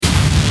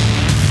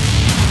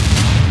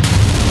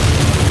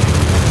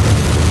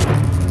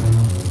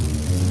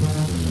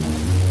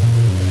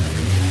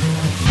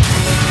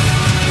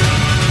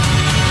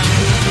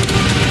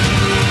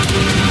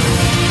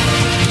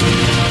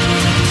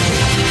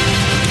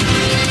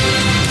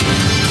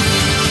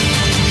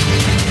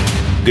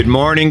Good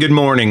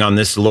morning on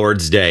this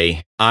Lord's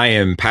Day. I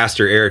am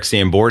Pastor Eric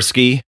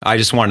Samborski. I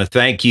just want to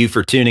thank you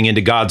for tuning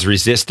into God's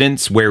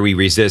Resistance, where we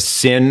resist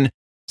sin,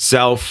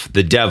 self,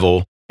 the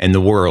devil, and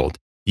the world.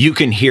 You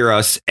can hear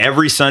us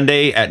every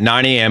Sunday at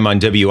 9 a.m.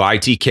 on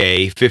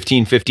WITK,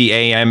 1550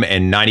 a.m.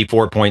 and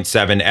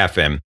 94.7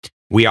 FM.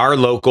 We are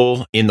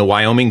local in the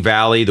Wyoming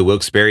Valley, the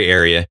Wilkes-Barre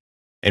area,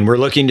 and we're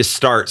looking to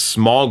start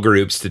small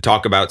groups to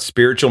talk about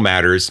spiritual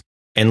matters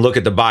and look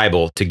at the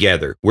Bible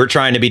together. We're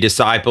trying to be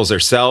disciples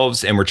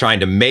ourselves, and we're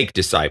trying to make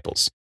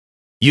disciples.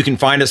 You can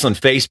find us on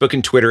Facebook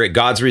and Twitter at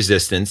God's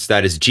Resistance.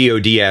 That is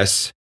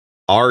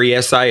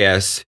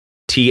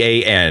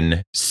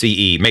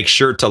GODSRESISTANCE. Make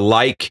sure to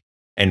like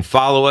and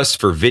follow us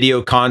for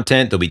video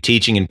content. There'll be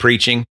teaching and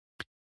preaching.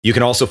 You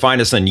can also find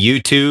us on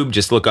YouTube.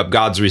 Just look up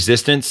God's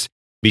Resistance.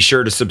 Be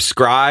sure to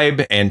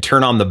subscribe and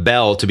turn on the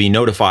bell to be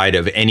notified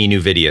of any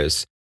new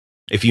videos.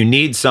 If you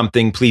need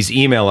something, please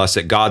email us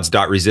at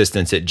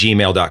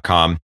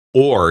gods.resistance@gmail.com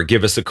or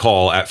give us a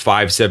call at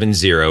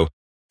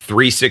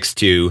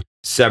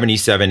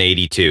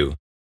 570-362-7782.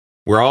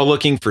 We're all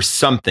looking for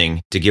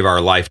something to give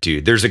our life to.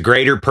 There's a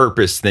greater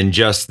purpose than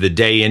just the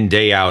day in,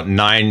 day out,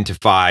 9 to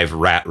 5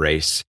 rat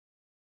race.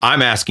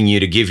 I'm asking you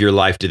to give your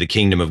life to the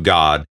kingdom of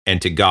God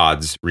and to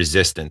God's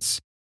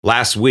resistance.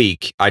 Last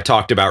week, I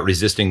talked about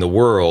resisting the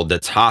world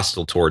that's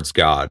hostile towards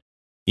God.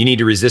 You need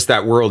to resist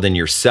that world in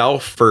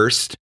yourself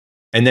first,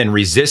 and then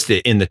resist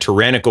it in the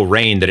tyrannical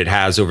reign that it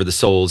has over the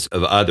souls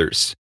of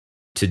others.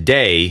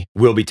 Today,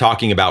 we'll be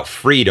talking about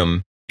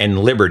freedom and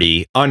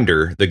liberty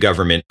under the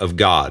government of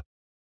God.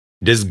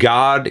 Does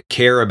God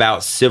care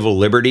about civil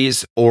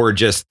liberties or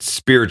just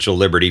spiritual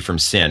liberty from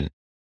sin?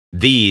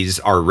 These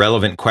are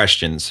relevant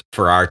questions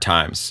for our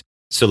times.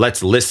 So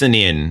let's listen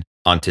in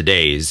on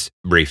today's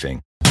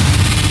briefing.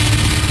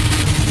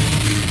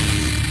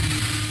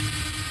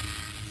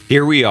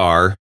 Here we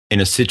are in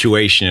a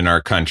situation in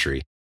our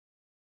country.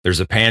 There's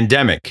a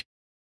pandemic,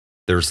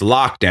 there's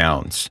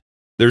lockdowns,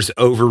 there's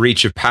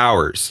overreach of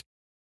powers,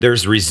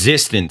 there's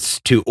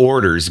resistance to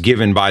orders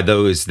given by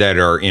those that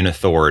are in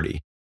authority,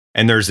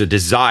 and there's a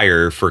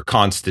desire for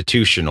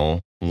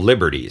constitutional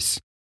liberties.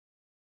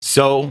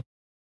 So,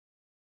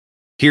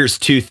 here's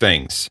two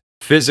things: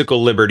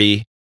 physical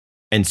liberty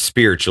and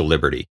spiritual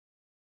liberty.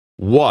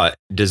 What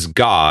does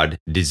God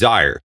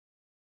desire?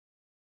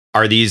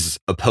 Are these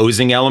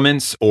opposing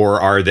elements, or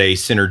are they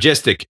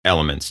synergistic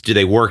elements? Do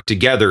they work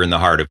together in the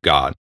heart of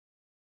God?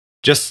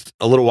 Just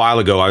a little while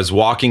ago, I was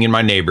walking in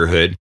my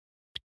neighborhood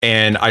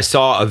and I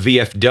saw a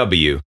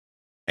VFW.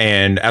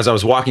 And as I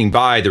was walking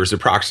by, there was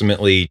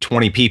approximately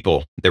 20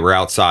 people that were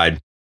outside,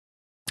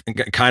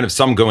 kind of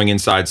some going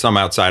inside, some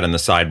outside on the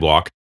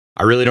sidewalk.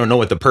 I really don't know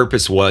what the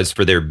purpose was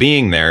for their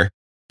being there.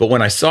 But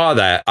when I saw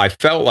that, I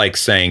felt like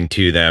saying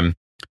to them,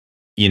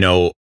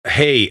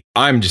 hey,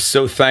 I'm just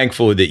so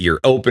thankful that you're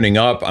opening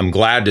up. I'm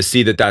glad to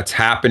see that that's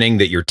happening,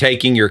 that you're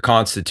taking your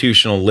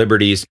constitutional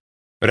liberties.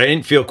 But I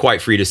didn't feel quite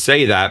free to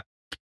say that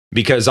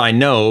because I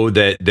know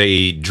that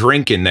they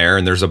drink in there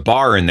and there's a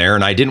bar in there,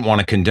 and I didn't want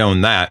to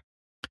condone that.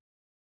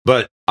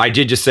 But I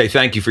did just say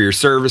thank you for your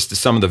service to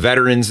some of the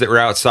veterans that were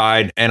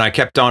outside, and I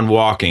kept on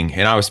walking,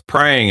 and I was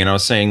praying, and I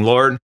was saying,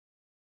 Lord,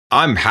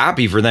 I'm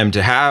happy for them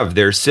to have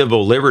their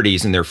civil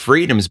liberties and their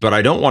freedoms, but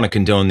I don't want to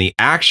condone the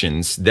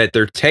actions that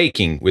they're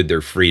taking with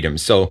their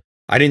freedoms. So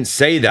I didn't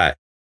say that.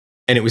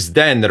 And it was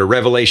then that a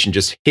revelation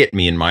just hit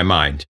me in my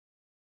mind.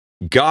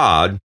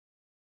 God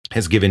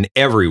has given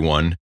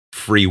everyone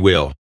free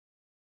will.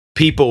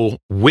 People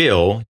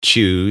will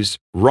choose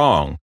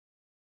wrong.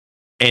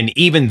 And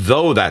even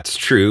though that's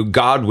true,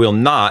 God will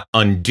not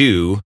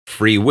undo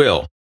free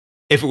will.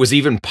 If it was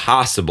even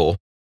possible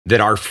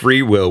that our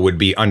free will would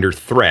be under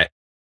threat,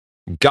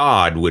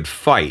 God would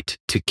fight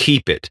to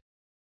keep it.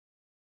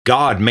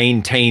 God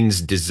maintains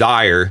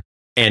desire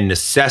and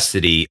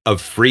necessity of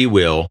free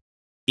will,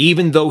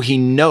 even though he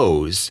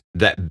knows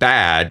that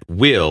bad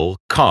will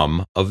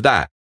come of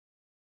that.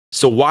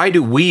 So why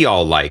do we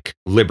all like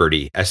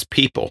liberty as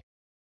people?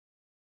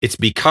 It's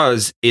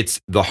because it's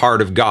the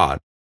heart of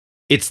God.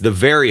 It's the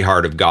very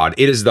heart of God.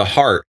 It is the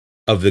heart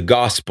of the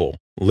gospel,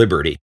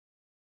 liberty.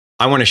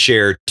 I want to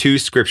share two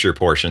scripture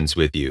portions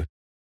with you.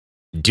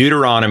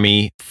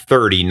 Deuteronomy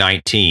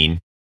 30:19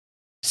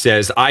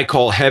 says, I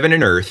call heaven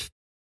and earth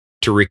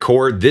to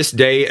record this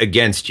day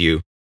against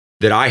you,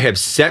 that I have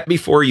set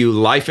before you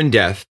life and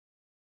death,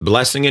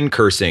 blessing and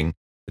cursing.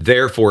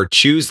 Therefore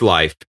choose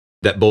life,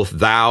 that both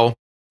thou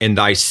and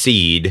thy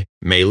seed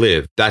may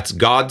live. That's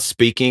God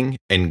speaking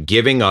and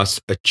giving us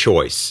a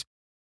choice,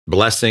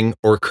 blessing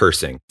or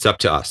cursing. It's up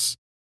to us.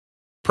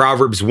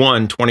 Proverbs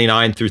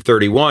 1:29 through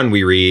 31,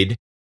 we read,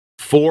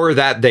 For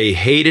that they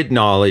hated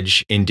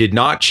knowledge and did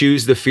not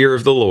choose the fear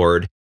of the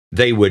Lord,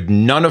 they would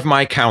none of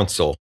my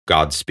counsel,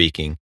 God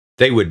speaking.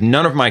 They would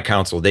none of my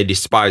counsel. They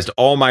despised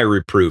all my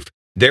reproof.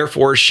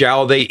 Therefore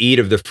shall they eat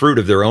of the fruit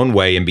of their own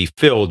way and be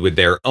filled with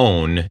their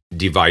own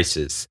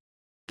devices.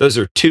 Those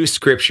are two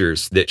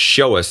scriptures that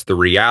show us the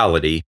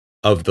reality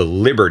of the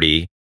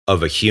liberty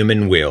of a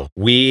human will.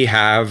 We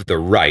have the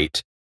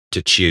right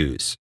to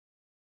choose.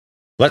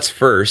 Let's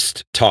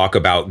first talk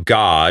about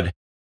God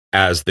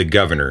as the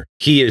governor.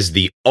 He is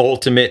the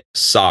ultimate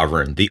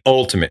sovereign, the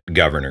ultimate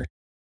governor.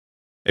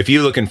 If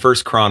you look in 1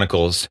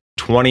 Chronicles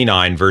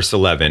 29, verse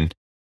 11,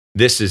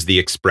 this is the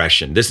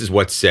expression. This is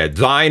what's said.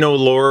 Thine, O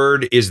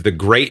Lord, is the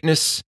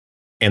greatness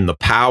and the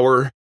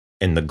power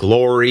and the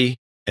glory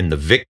and the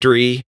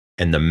victory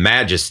and the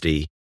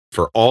majesty.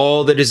 For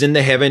all that is in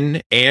the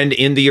heaven and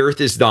in the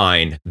earth is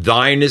thine.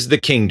 Thine is the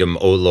kingdom,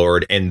 O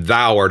Lord, and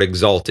thou art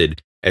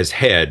exalted as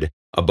head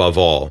above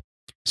all.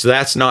 So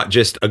that's not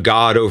just a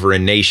God over a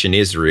nation,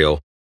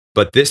 Israel,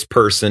 but this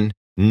person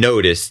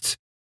noticed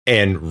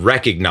and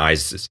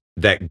recognizes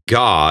that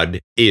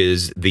God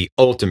is the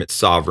ultimate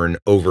sovereign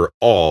over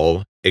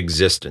all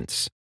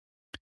existence.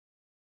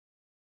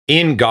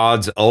 In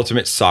God's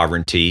ultimate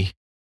sovereignty,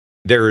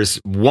 there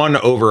is one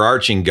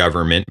overarching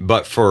government,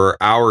 but for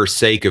our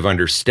sake of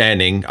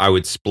understanding, I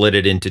would split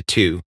it into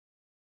two.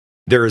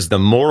 There is the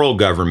moral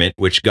government,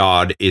 which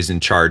God is in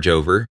charge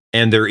over,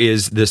 and there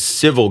is the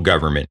civil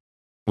government,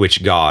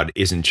 which God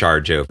is in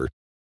charge over.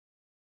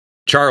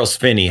 Charles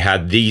Finney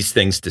had these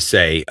things to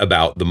say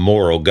about the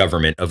moral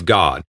government of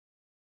God.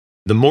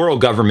 The moral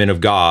government of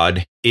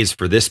God is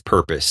for this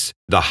purpose.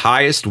 The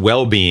highest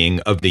well-being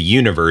of the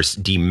universe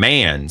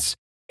demands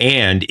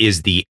and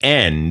is the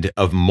end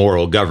of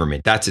moral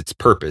government. That's its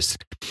purpose.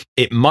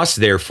 It must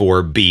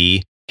therefore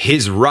be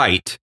his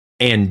right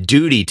and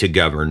duty to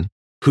govern,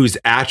 whose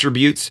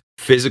attributes,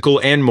 physical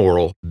and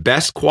moral,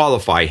 best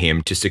qualify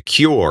him to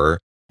secure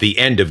the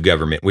end of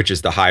government, which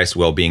is the highest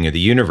well-being of the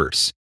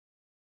universe.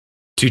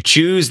 To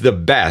choose the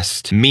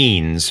best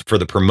means for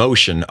the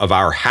promotion of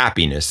our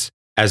happiness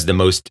as the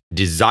most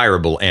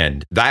desirable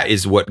end. That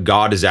is what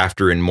God is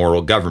after in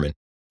moral government.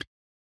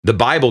 The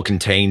Bible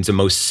contains a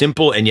most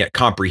simple and yet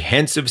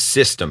comprehensive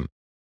system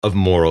of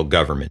moral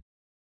government.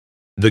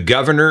 The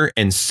governor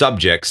and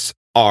subjects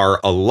are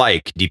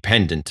alike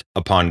dependent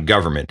upon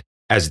government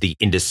as the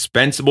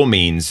indispensable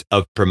means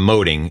of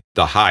promoting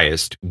the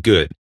highest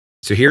good.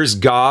 So here's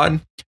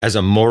God as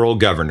a moral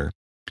governor.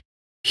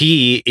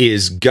 He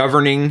is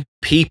governing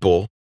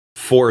people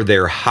for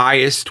their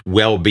highest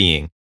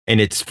well-being. And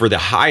it's for the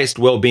highest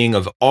well-being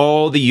of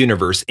all the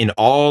universe in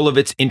all of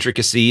its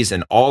intricacies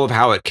and all of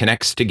how it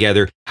connects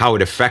together, how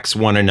it affects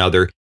one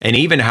another, and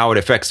even how it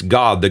affects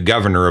God, the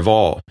governor of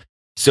all.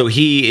 So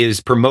he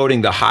is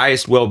promoting the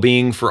highest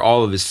well-being for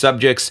all of his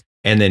subjects,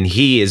 and then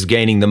he is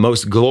gaining the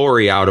most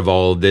glory out of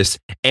all of this.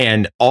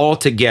 And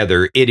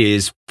altogether, it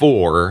is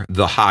for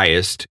the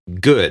highest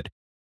good.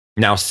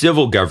 Now,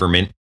 civil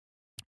government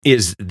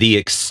is the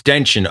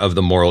extension of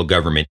the moral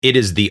government. It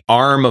is the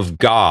arm of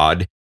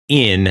God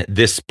in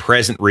this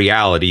present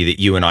reality that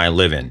you and I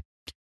live in.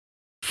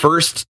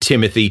 1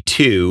 Timothy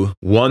 2,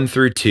 1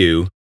 through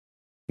 2,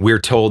 we're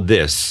told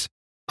this,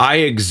 I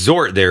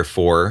exhort,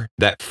 therefore,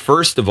 that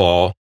first of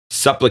all,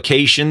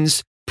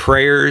 supplications,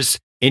 prayers,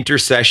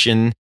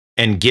 intercession,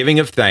 and giving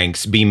of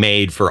thanks be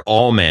made for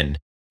all men,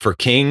 for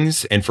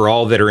kings, and for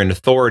all that are in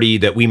authority,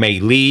 that we may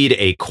lead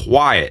a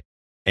quiet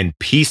and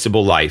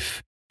peaceable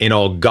life in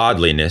all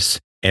godliness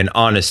and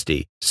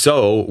honesty.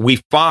 So we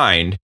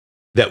find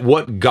that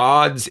what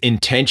God's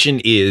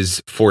intention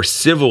is for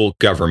civil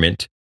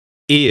government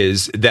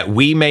is that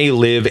we may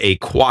live a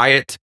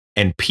quiet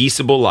and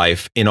peaceable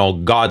life in all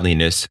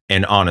godliness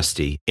and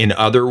honesty. In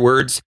other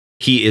words,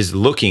 he is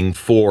looking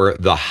for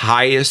the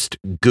highest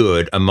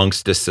good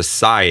amongst a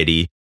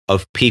society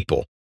of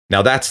people.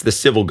 Now, that's the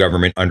civil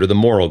government under the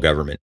moral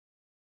government.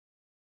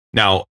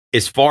 Now,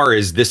 as far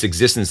as this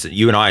existence that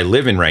you and I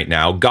live in right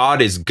now,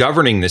 God is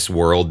governing this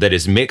world that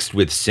is mixed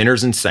with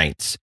sinners and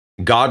saints,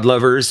 God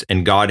lovers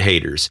and God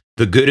haters,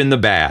 the good and the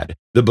bad,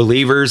 the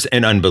believers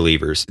and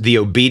unbelievers, the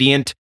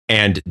obedient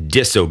and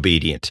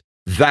disobedient.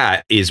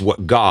 That is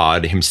what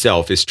God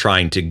himself is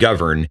trying to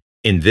govern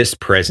in this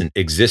present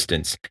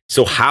existence.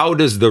 So how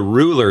does the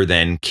ruler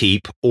then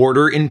keep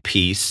order and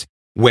peace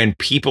when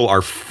people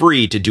are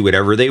free to do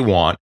whatever they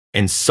want?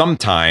 And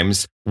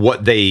sometimes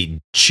what they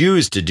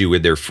choose to do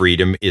with their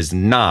freedom is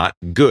not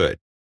good.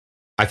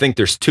 I think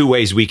there's two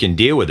ways we can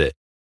deal with it.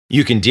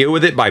 You can deal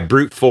with it by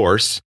brute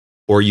force,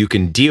 or you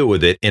can deal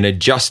with it in a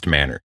just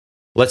manner.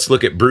 Let's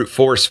look at brute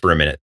force for a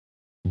minute.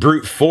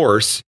 Brute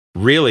force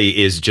really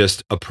is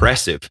just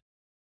oppressive.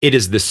 It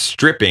is the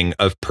stripping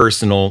of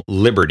personal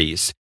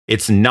liberties.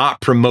 It's not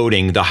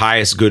promoting the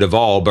highest good of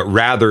all, but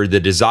rather the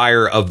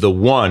desire of the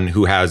one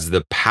who has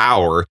the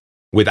power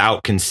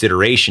without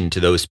consideration to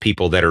those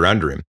people that are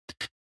under him.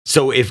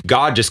 So if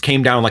God just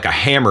came down like a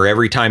hammer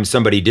every time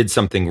somebody did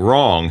something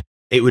wrong,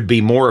 it would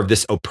be more of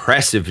this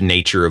oppressive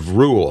nature of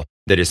rule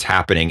that is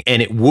happening. And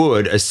it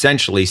would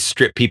essentially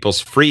strip people's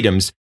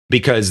freedoms,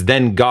 because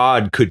then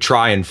God could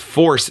try and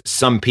force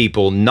some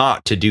people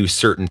not to do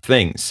certain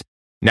things.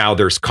 Now,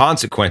 there's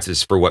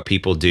consequences for what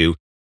people do,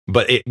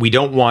 but we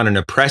don't want an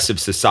oppressive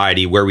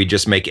society where we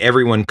just make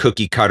everyone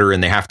cookie cutter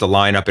and they have to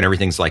line up and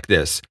everything's like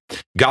this.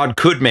 God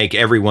could make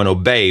everyone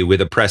obey with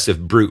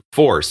oppressive brute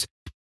force.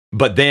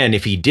 But then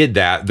if he did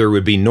that, there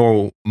would be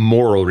no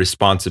moral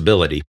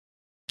responsibility.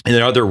 In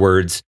other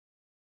words,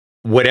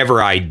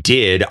 whatever I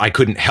did, I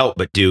couldn't help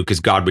but do because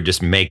God would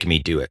just make me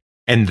do it.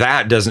 And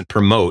that doesn't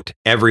promote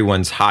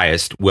everyone's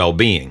highest well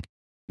being.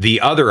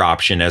 The other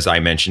option, as I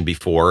mentioned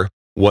before,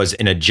 was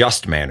in a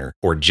just manner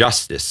or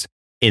justice.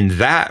 In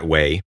that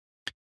way,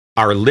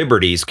 our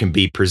liberties can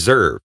be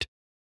preserved.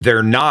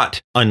 They're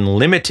not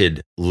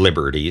unlimited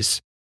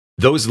liberties.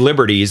 Those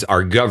liberties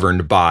are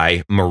governed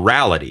by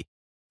morality,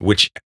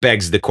 which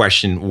begs the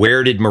question,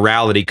 where did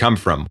morality come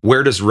from?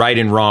 Where does right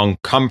and wrong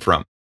come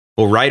from?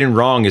 Well, right and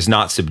wrong is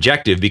not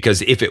subjective,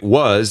 because if it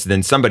was,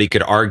 then somebody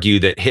could argue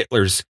that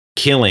Hitler's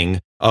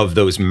killing of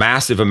those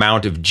massive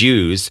amount of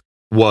Jews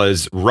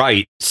was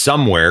right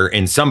somewhere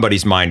in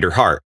somebody's mind or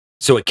heart.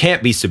 So it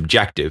can't be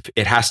subjective.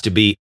 It has to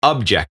be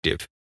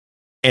objective.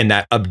 And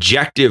that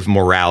objective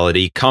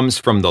morality comes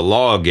from the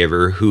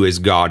lawgiver, who is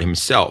God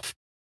himself.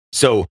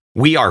 So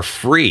we are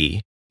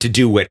free to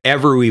do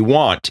whatever we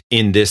want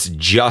in this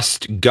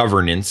just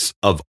governance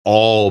of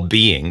all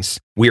beings.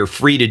 We are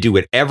free to do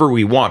whatever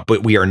we want,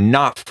 but we are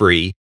not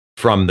free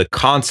from the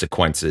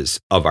consequences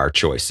of our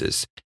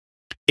choices.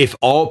 If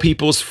all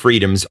people's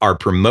freedoms are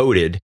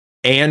promoted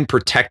and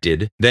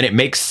protected, then it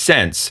makes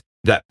sense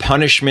that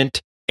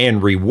punishment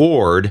and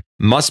reward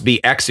must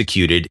be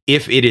executed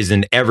if it is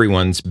in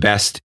everyone's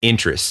best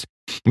interest.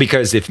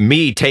 Because if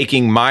me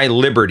taking my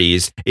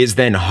liberties is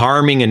then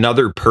harming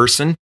another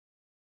person,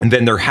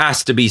 then there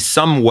has to be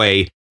some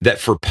way that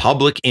for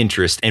public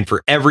interest and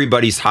for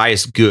everybody's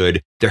highest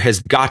good, there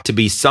has got to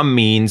be some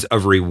means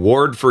of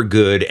reward for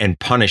good and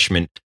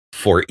punishment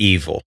for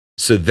evil.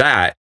 So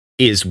that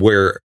is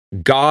where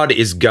God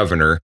is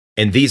governor,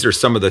 and these are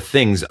some of the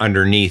things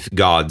underneath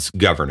God's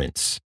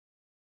governance.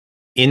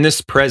 In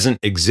this present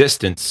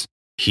existence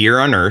here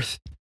on earth,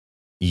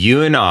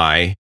 you and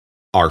I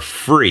are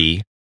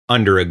free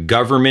under a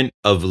government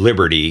of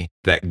liberty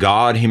that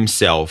God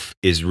himself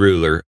is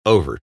ruler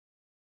over.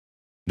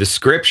 The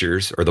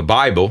scriptures, or the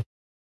Bible,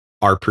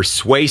 are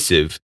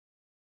persuasive,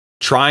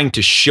 trying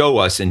to show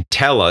us and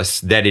tell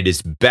us that it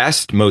is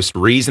best, most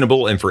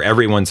reasonable, and for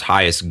everyone's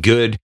highest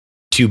good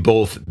to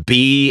both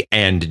be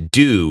and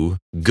do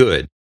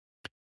good.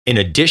 In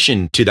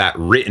addition to that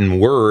written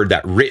word,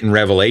 that written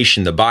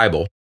revelation, the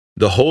Bible,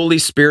 the Holy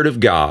Spirit of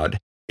God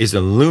is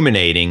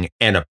illuminating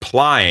and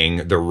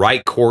applying the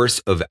right course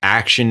of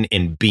action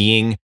and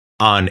being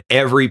on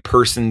every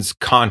person's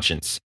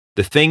conscience.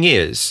 The thing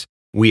is,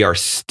 we are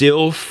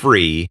still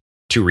free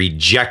to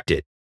reject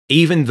it.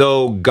 Even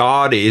though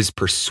God is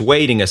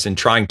persuading us and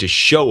trying to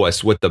show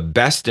us what the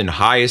best and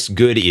highest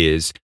good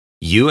is,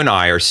 you and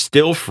I are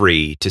still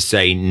free to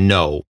say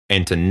no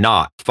and to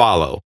not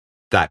follow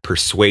that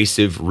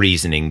persuasive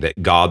reasoning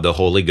that God the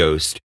Holy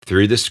Ghost,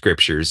 through the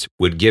scriptures,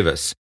 would give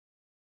us.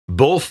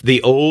 Both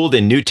the Old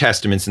and New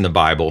Testaments in the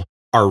Bible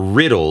are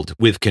riddled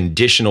with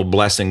conditional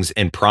blessings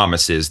and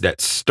promises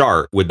that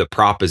start with the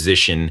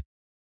proposition,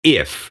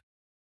 if.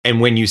 And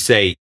when you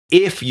say,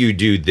 if you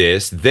do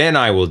this, then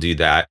I will do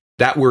that,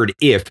 that word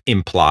if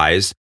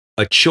implies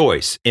a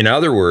choice. In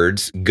other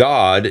words,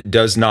 God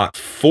does not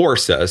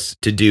force us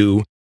to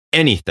do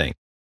anything.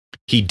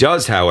 He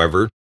does,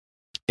 however,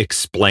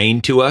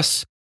 explain to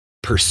us,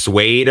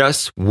 persuade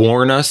us,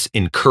 warn us,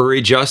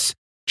 encourage us,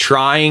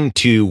 trying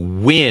to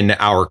win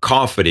our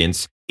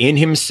confidence in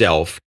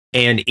himself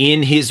and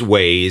in his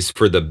ways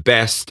for the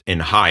best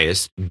and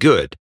highest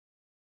good.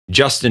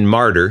 Justin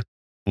Martyr,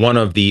 one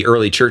of the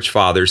early church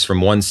fathers from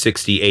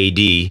 160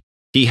 AD,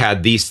 he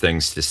had these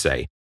things to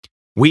say.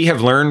 We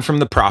have learned from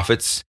the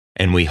prophets,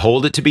 and we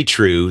hold it to be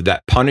true,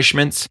 that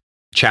punishments,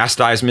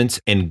 chastisements,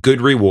 and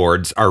good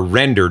rewards are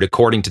rendered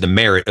according to the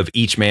merit of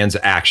each man's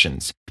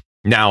actions.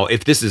 Now,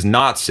 if this is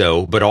not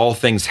so, but all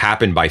things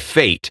happen by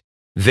fate,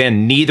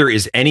 then neither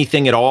is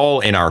anything at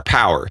all in our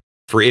power.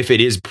 For if it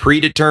is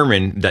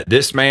predetermined that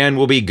this man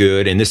will be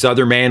good and this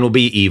other man will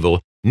be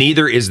evil,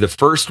 neither is the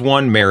first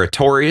one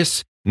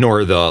meritorious,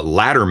 nor the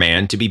latter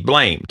man to be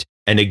blamed.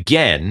 And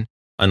again,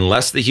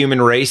 unless the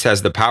human race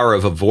has the power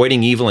of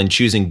avoiding evil and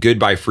choosing good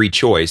by free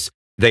choice,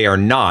 they are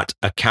not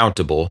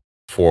accountable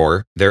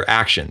for their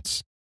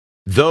actions.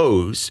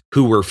 Those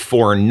who were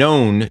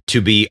foreknown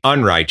to be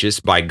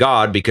unrighteous by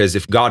God, because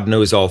if God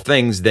knows all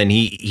things, then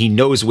he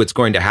knows what's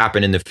going to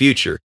happen in the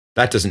future.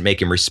 That doesn't make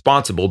him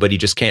responsible, but he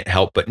just can't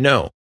help but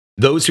know.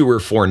 Those who were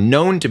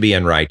foreknown to be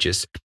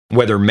unrighteous,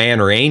 whether man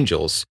or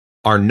angels,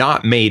 are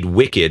not made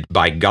wicked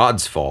by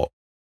God's fault.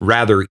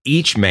 Rather,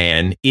 each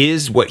man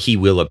is what he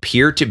will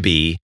appear to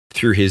be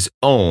through his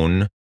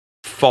own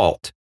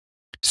fault.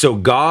 So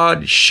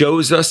God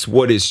shows us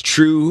what is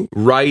true,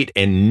 right,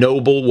 and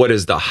noble, what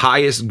is the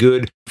highest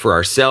good for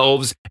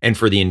ourselves and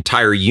for the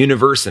entire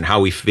universe and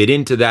how we fit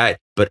into that.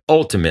 But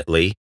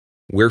ultimately,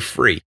 we're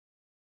free.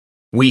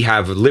 We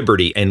have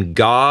liberty, and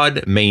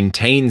God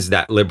maintains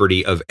that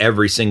liberty of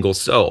every single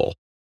soul.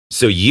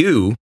 So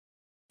you,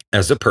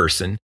 as a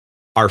person,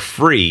 are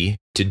free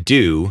to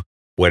do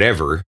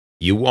whatever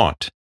you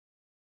want.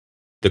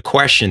 The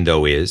question,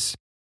 though, is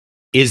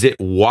it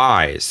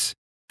wise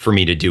for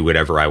me to do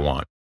whatever I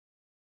want?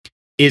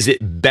 Is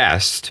it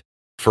best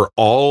for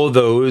all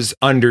those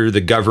under the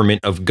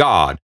government of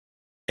God?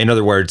 In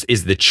other words,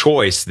 is the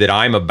choice that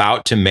I'm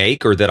about to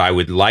make or that I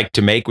would like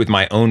to make with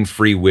my own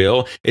free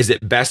will, is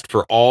it best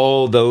for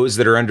all those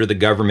that are under the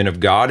government of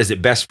God? Is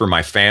it best for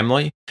my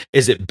family?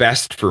 Is it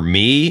best for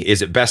me?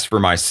 Is it best for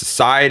my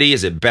society?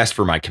 Is it best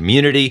for my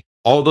community?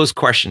 All those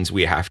questions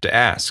we have to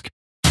ask.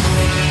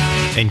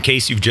 In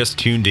case you've just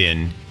tuned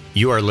in,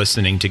 you are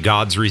listening to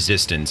God's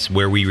Resistance,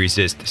 where we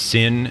resist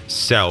sin,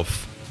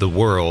 self, the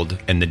world,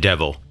 and the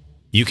devil.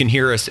 You can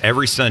hear us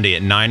every Sunday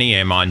at 9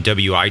 a.m. on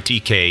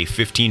WITK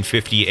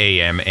 1550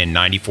 AM and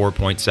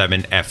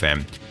 94.7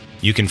 FM.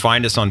 You can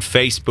find us on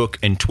Facebook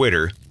and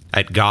Twitter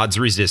at God's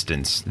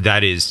Resistance.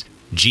 That is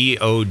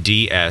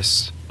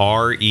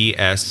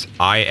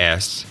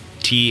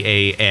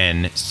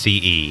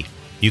GODSRESISTANCE.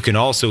 You can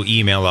also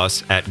email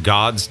us at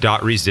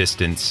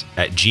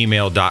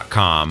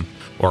gods.resistance@gmail.com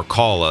or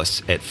call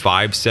us at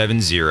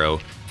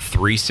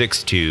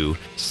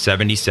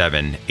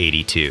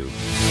 570-362-7782.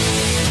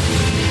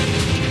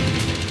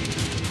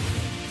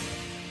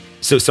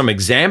 So some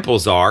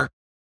examples are,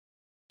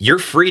 you're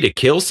free to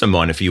kill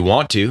someone if you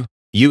want to.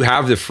 You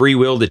have the free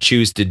will to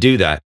choose to do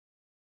that.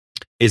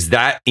 Is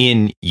that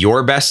in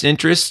your best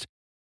interest?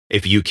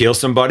 If you kill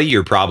somebody,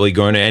 you're probably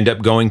going to end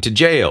up going to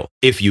jail.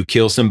 If you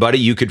kill somebody,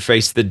 you could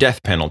face the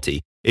death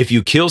penalty. If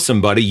you kill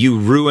somebody, you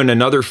ruin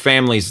another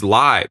family's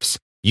lives.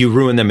 You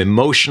ruin them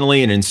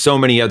emotionally and in so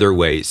many other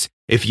ways.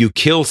 If you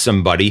kill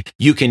somebody,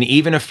 you can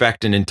even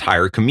affect an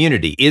entire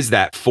community. Is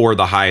that for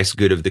the highest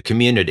good of the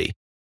community?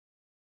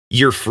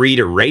 You're free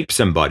to rape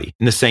somebody,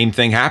 and the same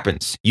thing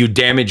happens. You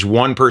damage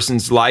one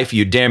person's life,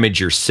 you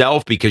damage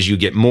yourself because you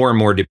get more and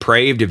more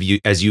depraved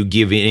as you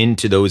give in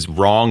to those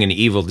wrong and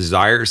evil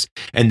desires,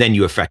 and then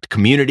you affect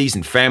communities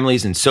and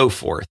families and so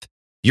forth.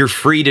 You're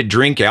free to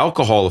drink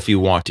alcohol if you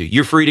want to.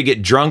 You're free to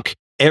get drunk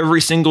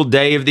every single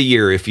day of the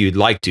year if you'd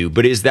like to,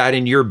 but is that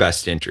in your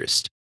best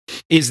interest?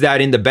 Is that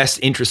in the best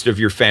interest of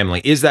your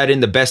family? Is that in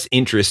the best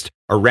interest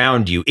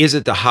around you? Is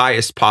it the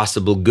highest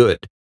possible good?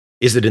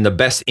 Is it in the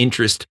best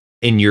interest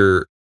in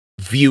your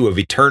view of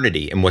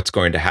eternity and what's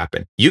going to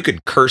happen? You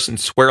can curse and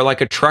swear like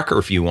a trucker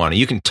if you want to.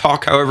 You can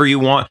talk however you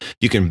want.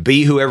 You can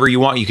be whoever you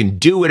want. You can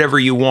do whatever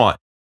you want.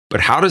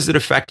 But how does it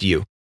affect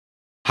you?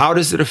 How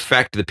does it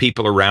affect the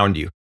people around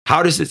you?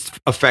 How does it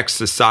affect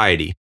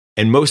society?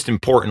 And most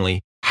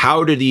importantly,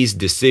 how do these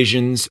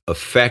decisions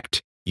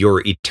affect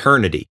your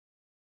eternity?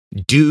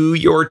 Do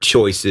your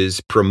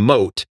choices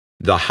promote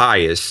the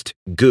highest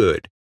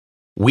good?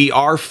 We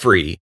are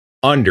free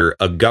under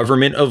a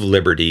government of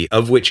liberty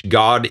of which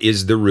God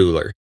is the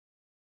ruler.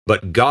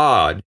 But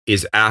God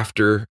is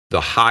after the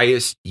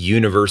highest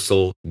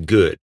universal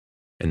good.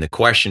 And the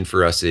question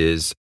for us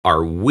is,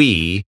 are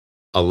we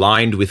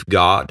aligned with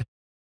God,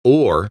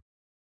 or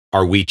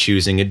are we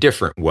choosing a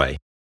different way?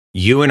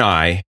 You and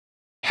I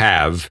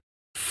have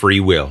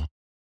free will.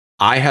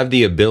 I have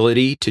the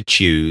ability to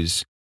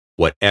choose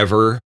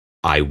whatever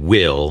I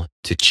will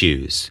to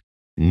choose.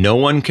 No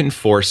one can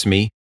force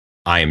me.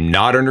 I am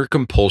not under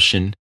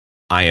compulsion.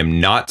 I am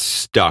not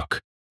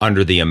stuck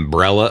under the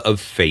umbrella of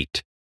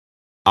fate.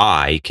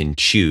 I can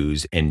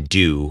choose and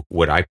do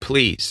what I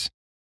please.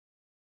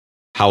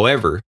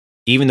 However,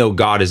 even though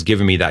God has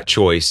given me that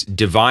choice,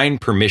 divine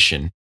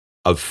permission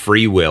of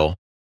free will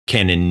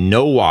can in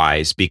no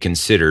wise be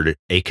considered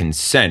a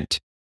consent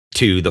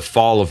to the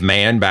fall of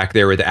man back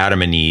there with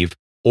Adam and Eve,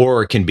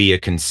 or it can be a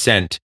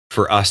consent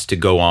for us to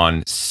go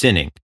on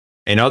sinning.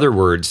 In other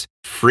words,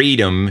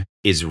 freedom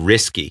is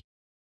risky.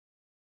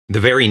 The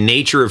very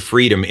nature of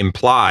freedom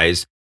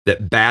implies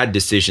that bad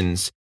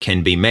decisions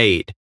can be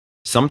made.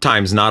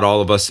 Sometimes not all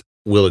of us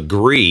will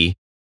agree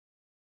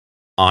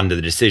on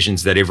the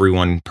decisions that every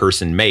one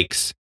person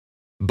makes,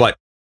 but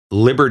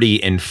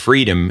liberty and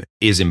freedom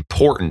is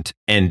important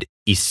and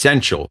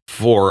essential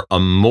for a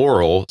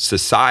moral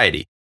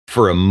society,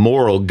 for a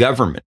moral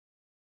government.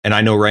 And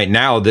I know right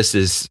now this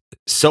is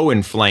so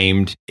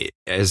inflamed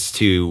as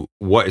to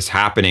what is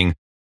happening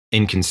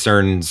in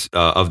concerns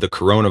of the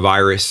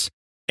coronavirus.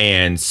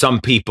 And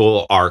some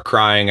people are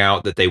crying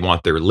out that they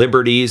want their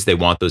liberties, they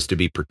want those to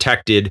be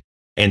protected.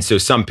 And so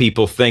some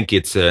people think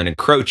it's an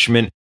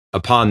encroachment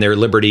upon their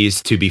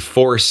liberties to be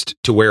forced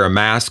to wear a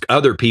mask.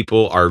 Other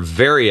people are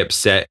very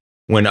upset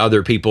when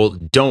other people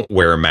don't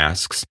wear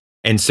masks.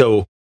 And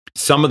so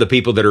some of the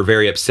people that are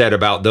very upset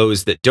about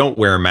those that don't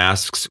wear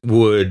masks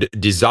would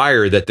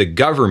desire that the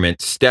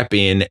government step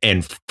in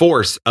and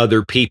force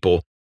other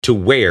people to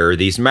wear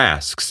these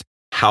masks.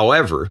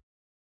 However,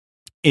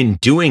 in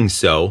doing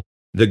so,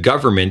 the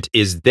government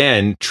is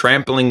then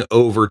trampling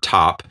over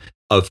top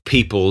of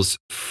people's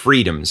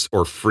freedoms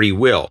or free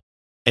will.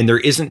 And there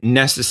isn't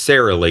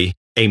necessarily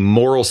a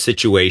moral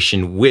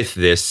situation with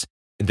this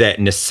that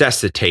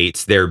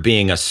necessitates there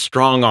being a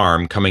strong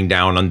arm coming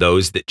down on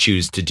those that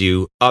choose to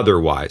do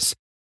otherwise,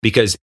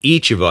 because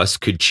each of us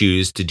could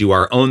choose to do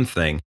our own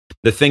thing.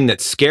 The thing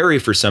that's scary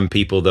for some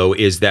people, though,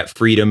 is that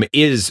freedom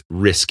is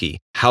risky.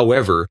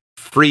 However,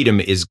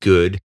 freedom is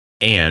good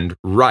and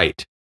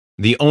right.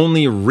 The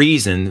only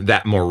reason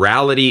that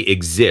morality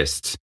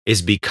exists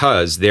is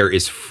because there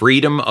is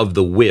freedom of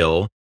the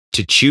will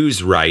to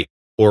choose right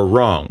or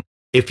wrong.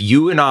 If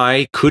you and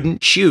I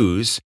couldn't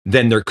choose,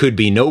 then there could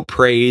be no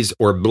praise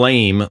or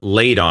blame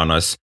laid on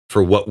us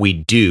for what we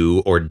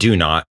do or do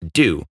not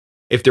do.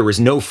 If there was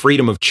no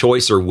freedom of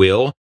choice or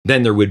will,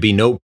 then there would be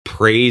no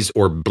praise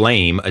or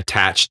blame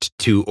attached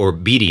to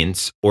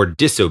obedience or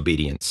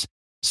disobedience.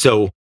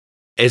 So,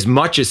 as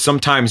much as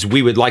sometimes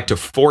we would like to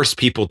force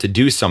people to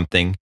do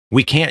something,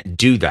 we can't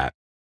do that.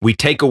 We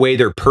take away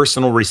their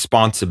personal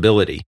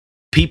responsibility.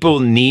 People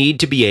need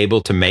to be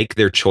able to make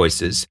their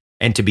choices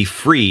and to be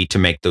free to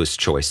make those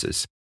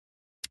choices.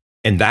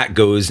 And that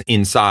goes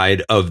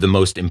inside of the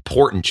most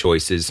important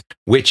choices,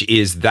 which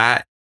is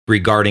that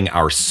regarding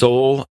our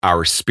soul,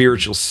 our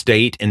spiritual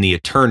state, and the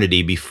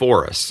eternity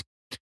before us.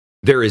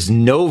 There is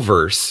no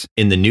verse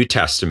in the New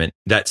Testament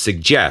that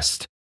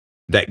suggests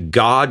that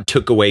God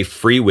took away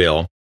free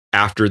will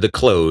after the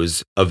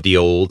close of the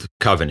old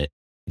covenant.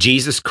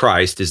 Jesus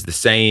Christ is the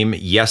same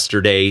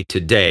yesterday,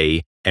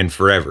 today, and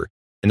forever.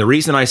 And the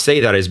reason I say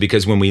that is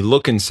because when we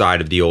look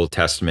inside of the Old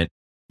Testament,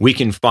 we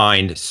can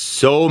find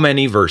so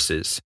many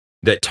verses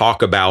that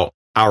talk about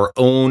our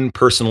own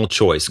personal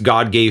choice.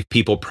 God gave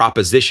people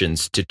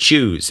propositions to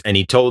choose, and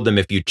he told them,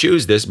 if you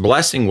choose this,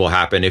 blessing will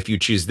happen. If you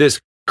choose this,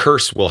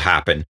 curse will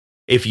happen.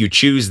 If you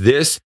choose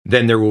this,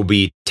 then there will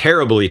be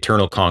terrible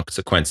eternal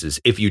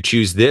consequences. If you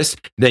choose this,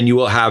 then you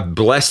will have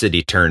blessed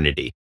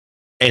eternity.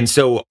 And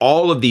so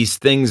all of these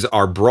things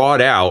are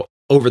brought out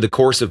over the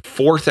course of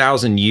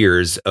 4,000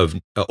 years of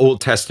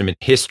Old Testament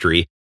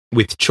history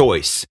with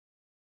choice.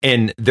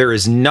 And there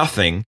is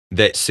nothing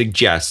that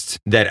suggests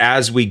that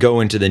as we go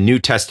into the New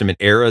Testament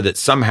era, that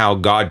somehow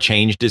God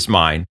changed his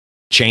mind,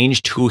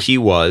 changed who he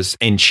was,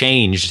 and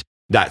changed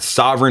that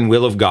sovereign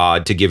will of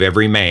God to give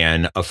every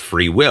man a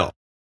free will.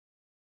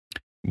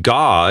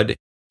 God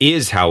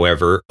is,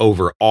 however,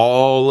 over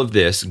all of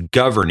this,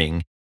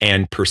 governing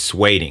and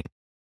persuading.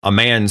 A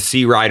man,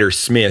 C. Ryder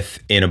Smith,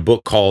 in a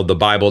book called The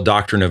Bible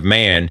Doctrine of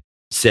Man,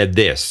 said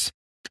this: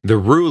 the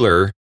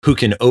ruler who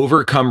can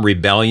overcome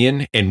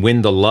rebellion and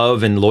win the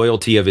love and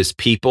loyalty of his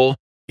people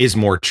is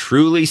more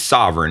truly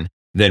sovereign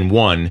than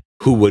one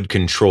who would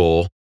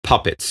control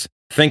puppets.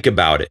 Think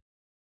about it.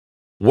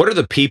 What are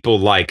the people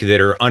like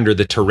that are under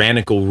the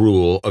tyrannical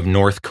rule of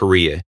North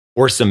Korea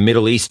or some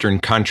Middle Eastern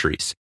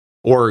countries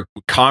or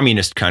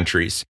communist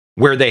countries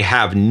where they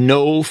have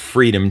no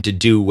freedom to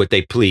do what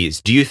they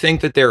please? Do you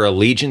think that their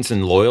allegiance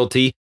and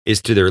loyalty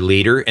is to their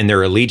leader and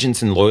their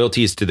allegiance and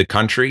loyalty is to the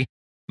country?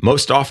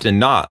 Most often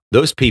not.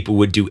 Those people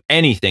would do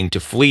anything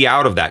to flee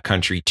out of that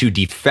country, to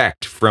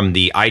defect from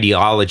the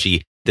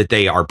ideology that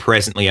they are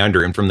presently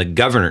under and from the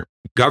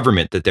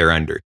government that they're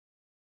under.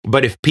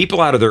 But if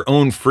people out of their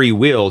own free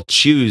will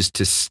choose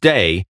to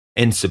stay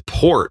and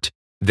support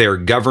their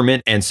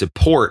government and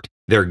support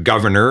their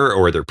governor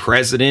or their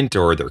president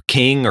or their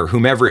king or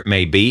whomever it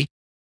may be,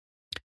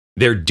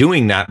 they're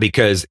doing that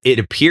because it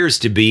appears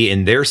to be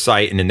in their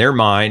sight and in their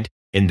mind,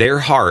 in their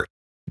heart,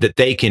 that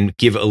they can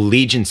give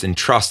allegiance and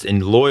trust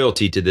and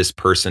loyalty to this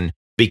person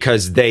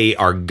because they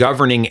are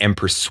governing and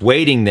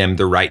persuading them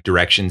the right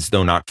directions,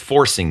 though not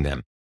forcing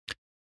them.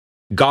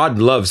 God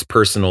loves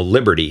personal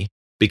liberty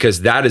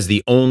because that is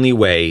the only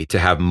way to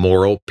have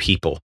moral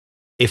people.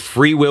 If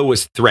free will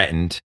was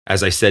threatened,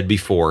 as I said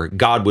before,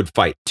 God would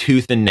fight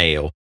tooth and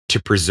nail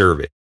to preserve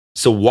it.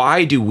 So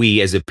why do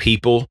we as a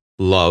people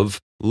love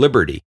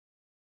liberty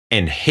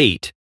and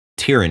hate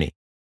tyranny?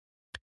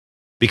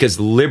 Because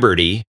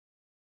liberty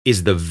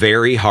is the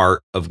very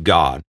heart of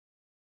God.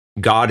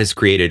 God has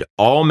created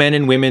all men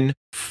and women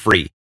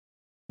free.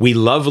 We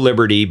love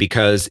liberty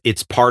because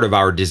it's part of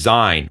our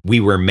design. We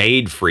were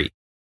made free.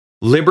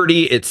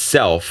 Liberty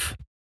itself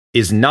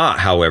is not,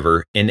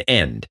 however, an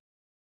end.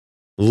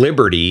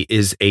 Liberty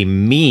is a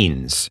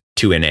means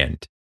to an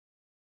end.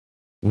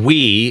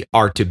 We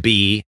are to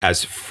be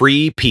as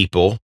free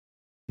people,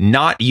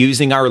 not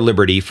using our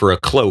liberty for a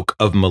cloak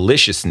of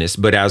maliciousness,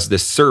 but as the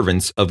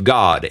servants of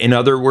God. In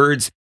other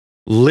words,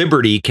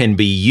 liberty can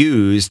be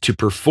used to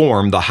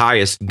perform the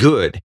highest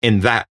good,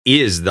 and that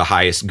is the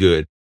highest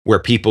good, where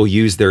people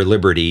use their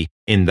liberty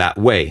in that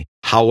way.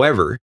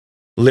 However,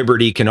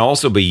 liberty can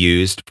also be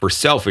used for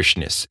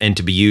selfishness and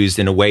to be used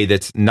in a way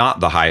that's not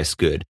the highest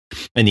good.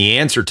 And the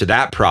answer to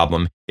that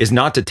problem is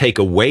not to take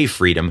away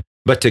freedom,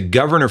 but to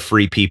govern a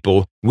free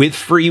people with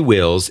free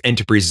wills and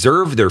to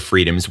preserve their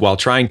freedoms while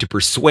trying to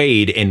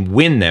persuade and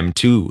win them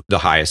to the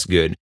highest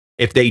good.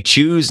 If they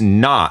choose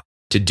not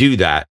to do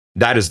that,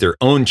 that is their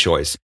own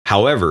choice.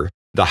 However,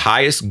 the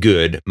highest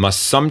good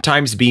must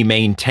sometimes be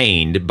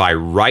maintained by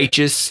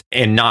righteous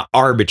and not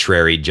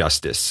arbitrary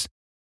justice.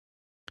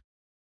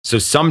 So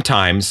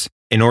sometimes,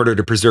 in order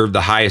to preserve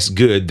the highest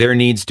good, there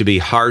needs to be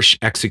harsh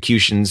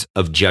executions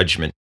of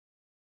judgment.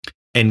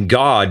 And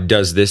God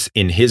does this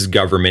in his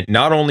government,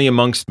 not only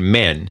amongst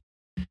men,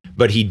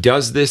 but he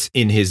does this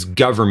in his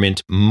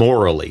government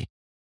morally.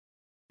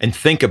 And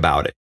think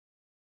about it.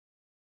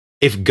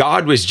 If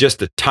God was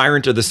just a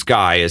tyrant of the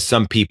sky, as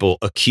some people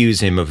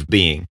accuse him of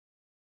being,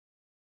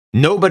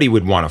 nobody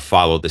would want to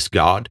follow this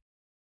God.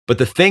 But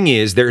the thing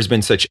is, there's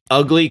been such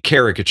ugly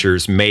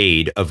caricatures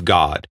made of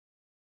God.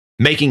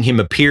 making him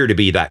appear to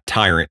be that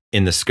tyrant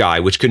in the sky,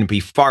 which couldn't be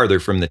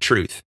farther from the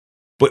truth.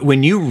 But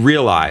when you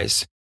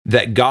realize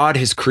that God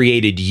has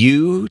created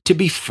you to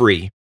be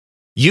free,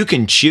 you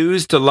can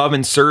choose to love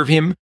and serve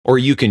him, or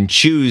you can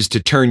choose to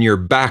turn your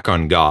back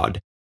on God.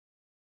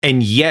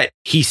 And yet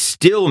he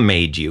still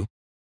made you.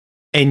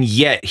 And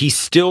yet he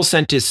still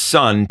sent his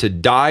son to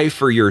die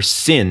for your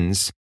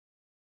sins,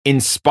 in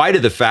spite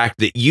of the fact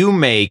that you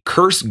may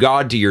curse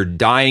God to your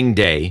dying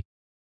day.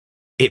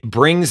 It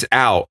brings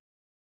out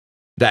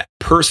that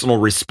personal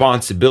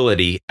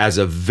responsibility as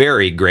a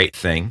very great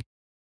thing.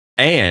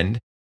 And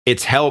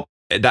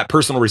that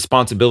personal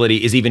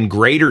responsibility is even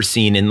greater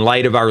seen in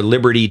light of our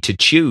liberty to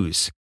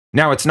choose.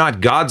 Now, it's not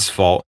God's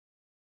fault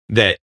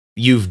that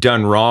you've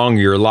done wrong,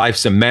 your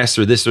life's a mess,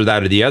 or this or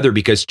that or the other,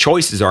 because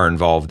choices are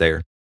involved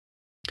there.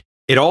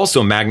 It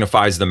also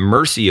magnifies the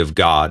mercy of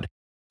God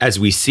as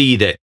we see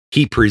that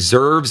he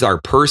preserves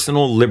our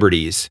personal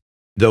liberties,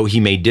 though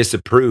he may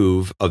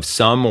disapprove of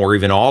some or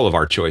even all of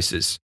our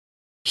choices.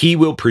 He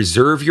will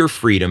preserve your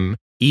freedom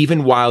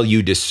even while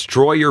you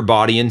destroy your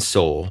body and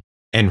soul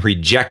and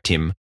reject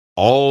him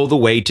all the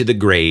way to the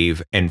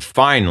grave and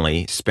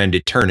finally spend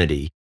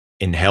eternity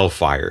in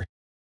hellfire.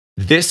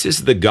 This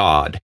is the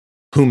God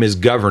whom is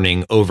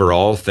governing over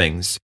all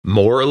things.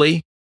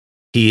 Morally,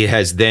 he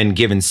has then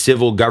given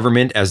civil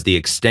government as the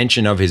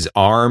extension of his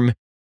arm.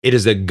 It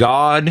is a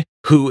God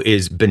who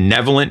is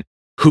benevolent,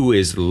 who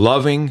is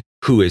loving,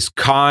 who is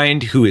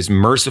kind, who is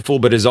merciful,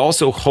 but is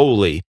also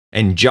holy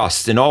and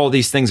just. And all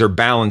these things are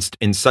balanced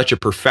in such a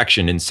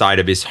perfection inside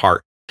of his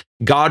heart.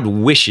 God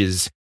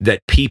wishes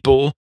that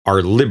people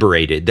are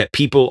liberated, that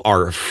people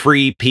are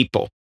free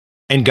people.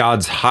 And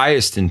God's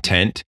highest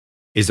intent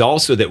is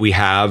also that we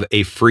have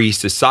a free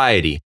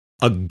society,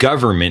 a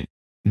government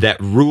that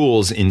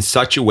rules in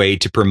such a way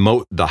to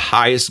promote the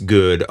highest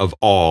good of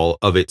all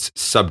of its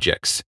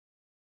subjects.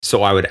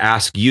 So I would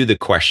ask you the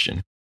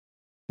question,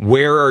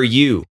 where are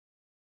you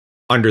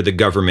under the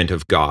government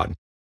of God?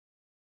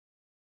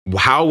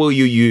 How will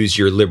you use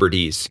your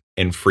liberties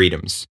and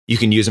freedoms? You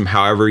can use them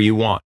however you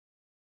want.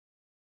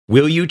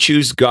 Will you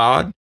choose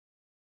God?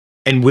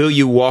 And will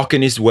you walk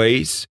in his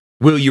ways?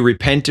 Will you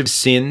repent of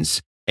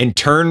sins and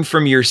turn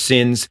from your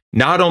sins,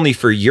 not only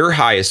for your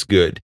highest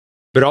good,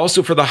 but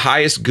also for the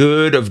highest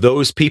good of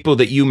those people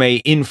that you may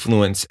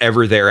influence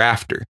ever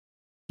thereafter?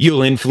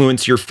 You'll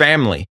influence your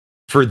family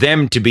for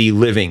them to be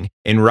living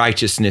in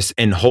righteousness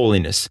and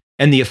holiness.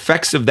 And the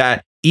effects of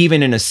that,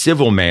 even in a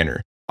civil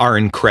manner, are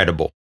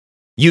incredible.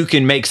 You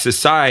can make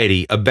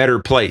society a better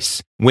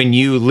place when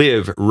you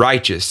live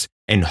righteous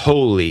and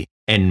holy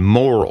and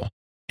moral.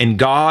 And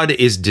God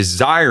is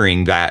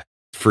desiring that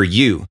for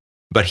you,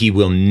 but he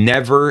will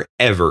never,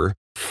 ever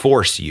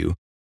force you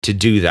to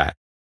do that.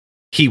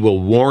 He will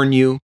warn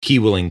you, he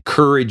will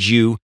encourage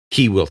you,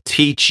 he will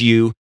teach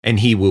you, and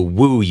he will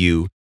woo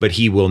you, but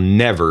he will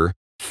never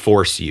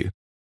force you.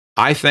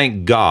 I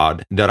thank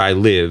God that I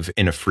live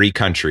in a free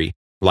country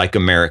like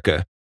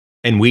America,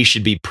 and we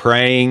should be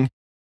praying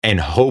and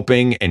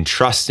hoping and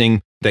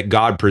trusting that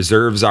God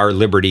preserves our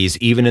liberties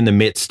even in the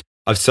midst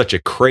of such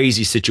a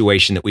crazy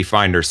situation that we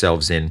find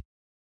ourselves in.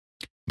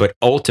 But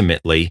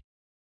ultimately,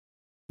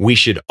 we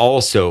should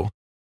also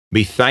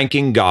be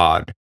thanking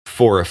God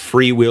for a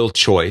free will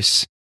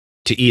choice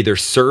to either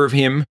serve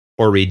him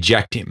or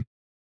reject him.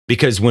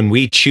 Because when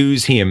we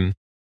choose him,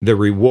 the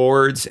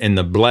rewards and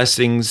the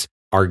blessings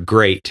are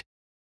great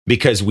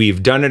because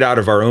we've done it out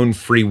of our own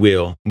free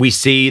will. We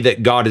see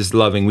that God is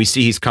loving. We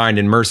see he's kind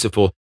and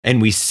merciful.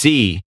 And we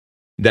see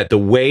that the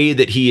way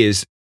that he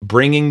is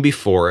bringing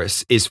before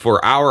us is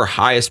for our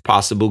highest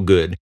possible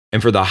good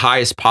and for the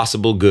highest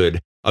possible good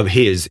of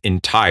his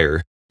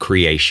entire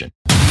creation.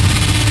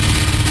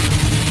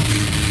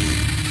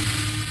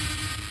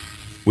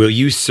 Will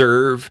you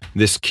serve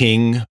this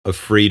King of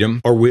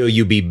freedom, or will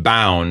you be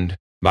bound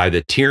by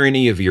the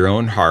tyranny of your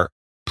own heart?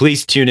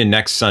 Please tune in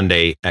next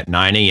Sunday at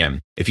 9 a.m.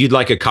 If you'd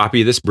like a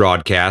copy of this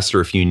broadcast,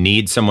 or if you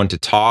need someone to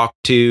talk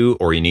to,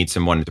 or you need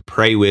someone to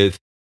pray with,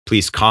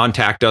 please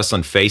contact us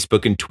on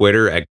Facebook and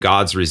Twitter at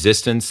God's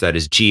Resistance. That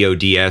is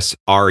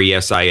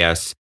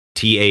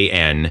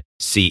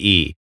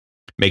GODSRESISTANCE.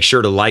 Make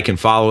sure to like and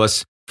follow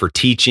us for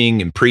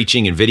teaching and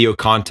preaching and video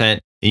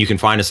content. And you can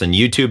find us on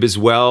YouTube as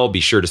well. Be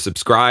sure to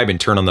subscribe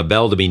and turn on the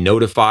bell to be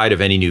notified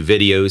of any new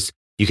videos.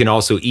 You can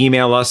also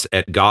email us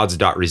at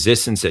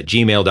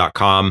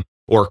gods.resistance@gmail.com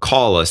or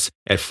call us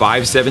at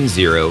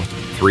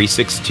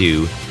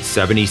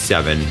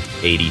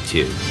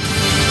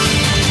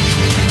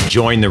 570-362-7782.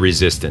 Join the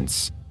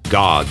resistance,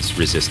 God's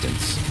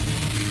resistance.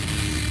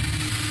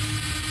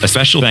 A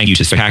special thank you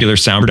to Spectacular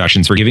Sound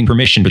Productions for giving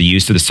permission for the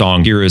use of the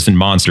song Heroes and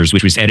Monsters,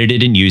 which was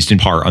edited and used in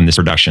part on this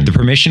production. The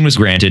permission was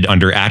granted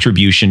under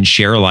Attribution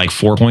Share Alike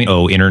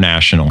 4.0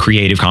 International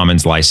Creative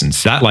Commons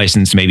license. That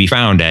license may be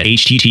found at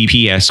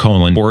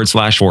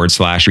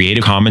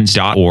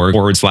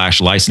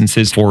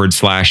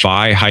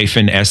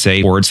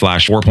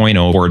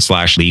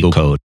https://creativecommons.org/licenses/by-sa/4.0/legal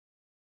code.